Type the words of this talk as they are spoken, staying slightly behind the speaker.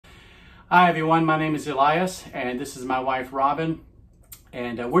Hi everyone, my name is Elias and this is my wife Robin,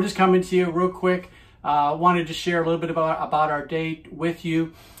 and we're just coming to you real quick. Wanted to share a little bit about our date with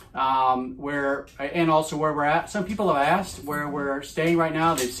you, and also where we're at. Some people have asked where we're staying right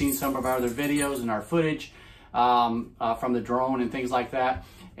now. They've seen some of our other videos and our footage from the drone and things like that.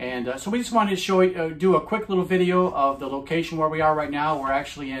 And so we just wanted to show you, do a quick little video of the location where we are right now. We're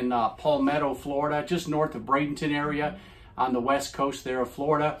actually in Palmetto, Florida, just north of Bradenton area on the west coast there of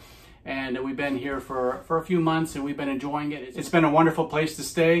Florida. And we've been here for a few months and we've been enjoying it. It's been a wonderful place to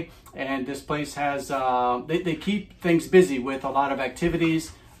stay, and this place has, they keep things busy with a lot of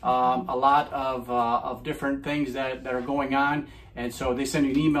activities, a lot of different things that are going on. And so they send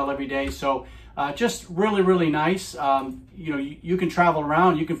you an email every day. So just really nice. You know, you can travel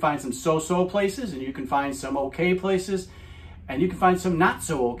around, you can find some so-so places, and you can find some okay places, and you can find some not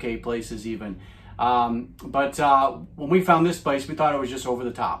so okay places even. But when we found this place, we thought it was just over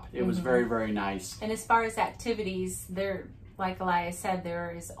the top. It was very nice. And as far as activities, there, like Elias said,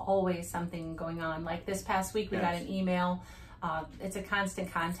 there is always something going on. Like this past week, we got an email. It's a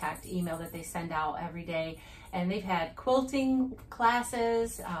constant contact email that they send out every day. And they've had quilting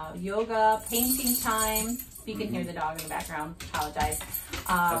classes, yoga, painting time. If you can hear the dog in the background, apologize.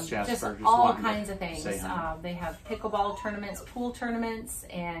 That's Jasper, just all kinds of things. They have pickleball tournaments, pool tournaments,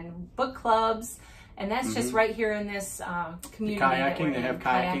 and book clubs. And that's just right here in this community. The kayaking, they have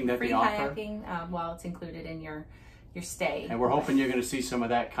kayaking that they offer. Kayaking, well, it's included in your stay. And we're hoping you're going to see some of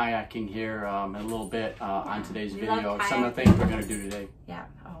that kayaking here in a little bit on today's video. Some of the things we're going to do today. Yeah.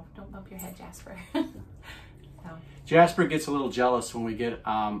 Oh, don't bump your head, Jasper. Jasper gets a little jealous when we get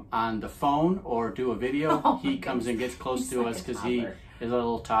on the phone or do a video. Oh, he comes and gets close to us because he is a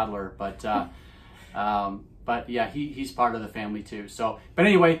little toddler. But yeah, he's part of the family too. So, but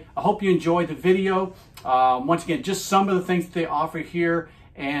anyway, I hope you enjoyed the video. Once again, just some of the things that they offer here.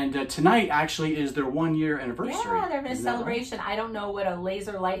 And tonight actually is their 1-year anniversary. Yeah, they're having a celebration. I don't know what a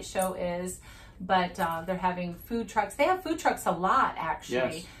laser light show is, but they're having food trucks. They have food trucks a lot, actually.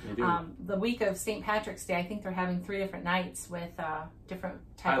 Yes, they do. The week of St. Patrick's Day, I think they're having 3 different nights with different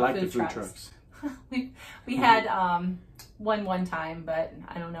type of food food trucks. we had one time, but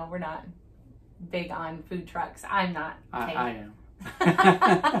I don't know. We're not big on food trucks. I'm not. I am.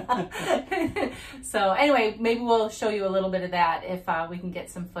 So anyway, maybe we'll show you a little bit of that if we can get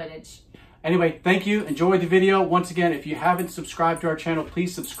some footage. Anyway, thank you. Enjoy the video. Once again, if you haven't subscribed to our channel,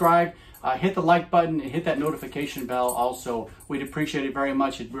 please subscribe. Hit the like button and hit that notification bell also. We'd appreciate it very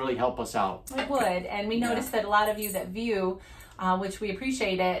much. It'd really help us out. It would. And we noticed that a lot of you that view, which we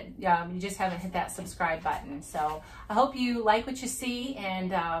appreciate it, you just haven't hit that subscribe button. So I hope you like what you see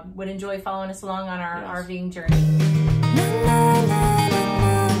and would enjoy following us along on our RVing journey.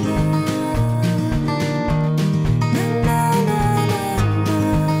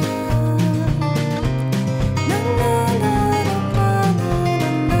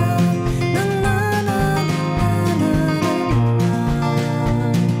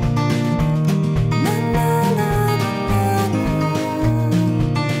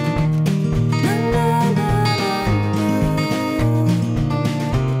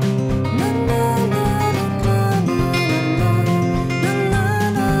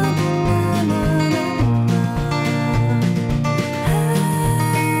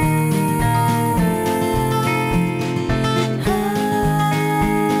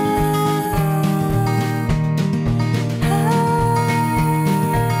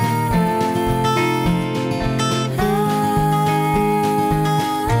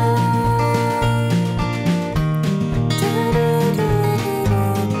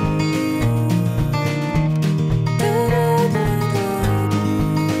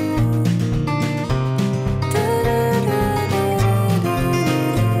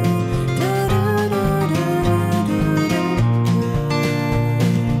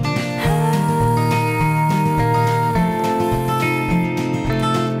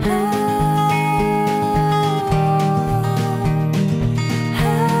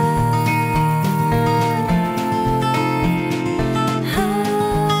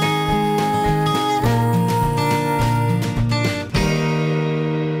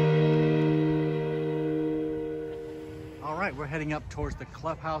 We're heading up towards the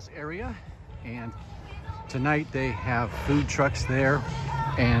clubhouse area, and tonight they have food trucks there,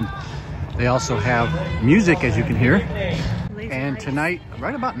 and they also have music, as you can hear. And tonight,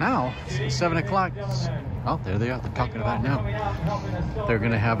 right about now, it's 7 o'clock. Oh, there they are. They're talking about it now. They're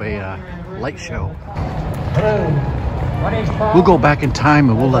going to have a light show. We'll go back in time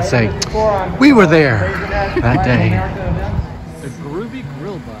and we'll say, we were there that day. The Groovy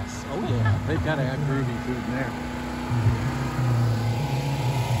Grill Bus. Oh yeah, they've got to have groovy food in there.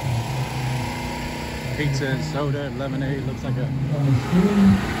 pizza and soda and lemonade. Looks like a... as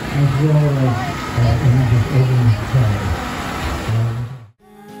well as images over inside.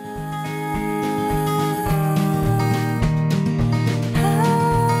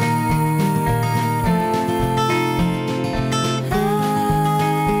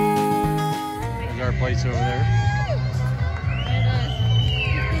 There's our place over there.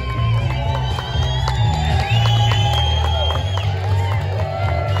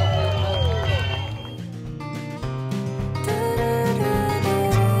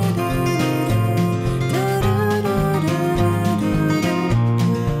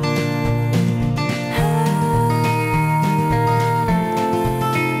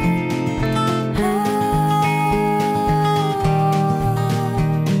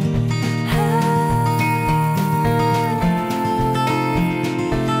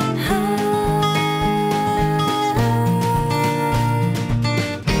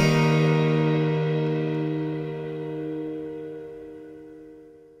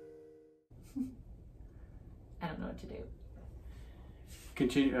 I don't know what to do.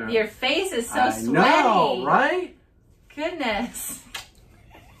 Continue. Your face is so sweaty. No, right? Goodness.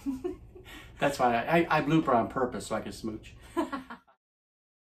 That's why I blooper on purpose so I can smooch.